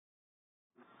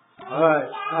Alright,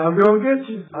 I'm gonna get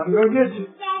you. I'm gonna get you.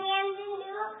 Daddy, I'm gonna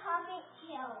do a puppet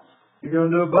show. You gonna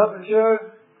do a puppet show?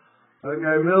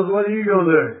 Okay, Mills, what are you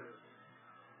gonna do?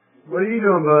 What are you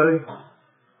doing, buddy?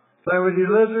 Play with your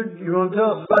lizard? You gonna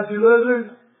tell us about your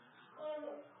lizard?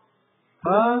 Huh?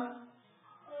 I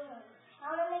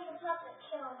wanna make a puppet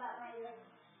show about my lizard.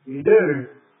 You do?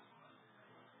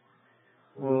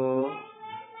 Well,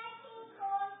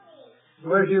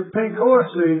 where's your pink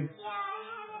horsey?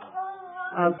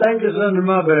 I think it's under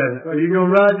my bed. Are you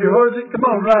gonna ride your horsey? Come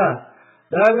on, ride.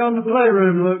 Down the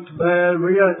playroom looks bad.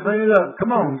 We gotta clean it up.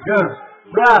 Come on, go.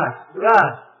 Ride.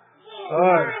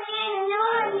 Alright.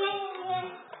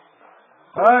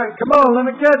 Alright, come on, let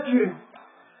me catch you.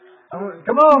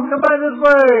 Come on, come back this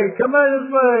way. Come back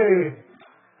this way.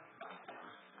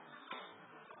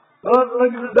 Oh,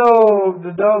 look at the dog.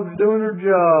 The dog's doing her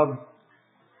job.